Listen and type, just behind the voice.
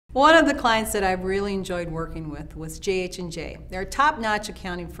One of the clients that I've really enjoyed working with was J&J. They're a top-notch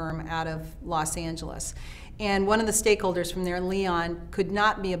accounting firm out of Los Angeles. And one of the stakeholders from there, Leon, could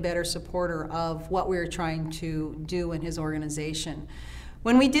not be a better supporter of what we were trying to do in his organization.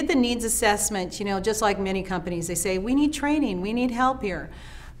 When we did the needs assessment, just like many companies, they say, we need training, we need help here.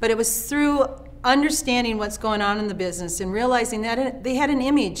 But it was through understanding what's going on in the business and realizing that they had an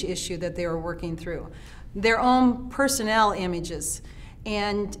image issue that they were working through, their own personnel images.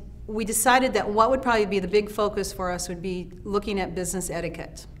 And we decided that what would probably be the big focus for us would be looking at business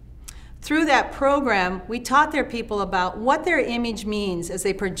etiquette. Through that program, we taught their people about what their image means as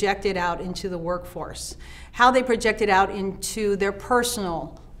they project it out into the workforce, how they project it out into their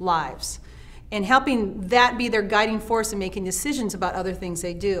personal lives, and helping that be their guiding force in making decisions about other things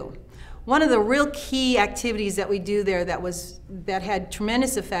they do. One of the real key activities that we do there that had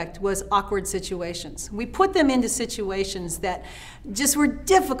tremendous effect was awkward situations. We put them into situations that just were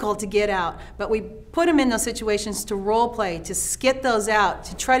difficult to get out, but we put them in those situations to role play, to skit those out,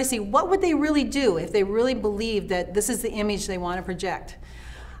 to try to see what would they really do if they really believed that this is the image they want to project.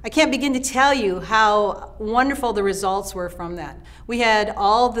 I can't begin to tell you how wonderful the results were from that. We had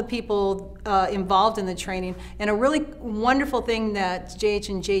all the people involved in the training, and a really wonderful thing that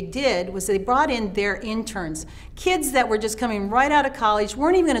J&J did was they brought in their interns, kids that were just coming right out of college,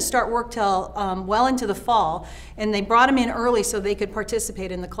 weren't even going to start work till well into the fall, and they brought them in early so they could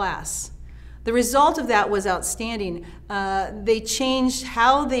participate in the class. The result of that was outstanding. They changed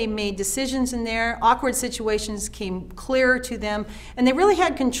how they made decisions in there. Awkward situations came clearer to them, and they really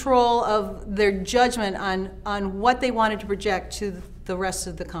had control of their judgment on what they wanted to project to the rest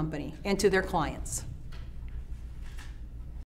of the company and to their clients.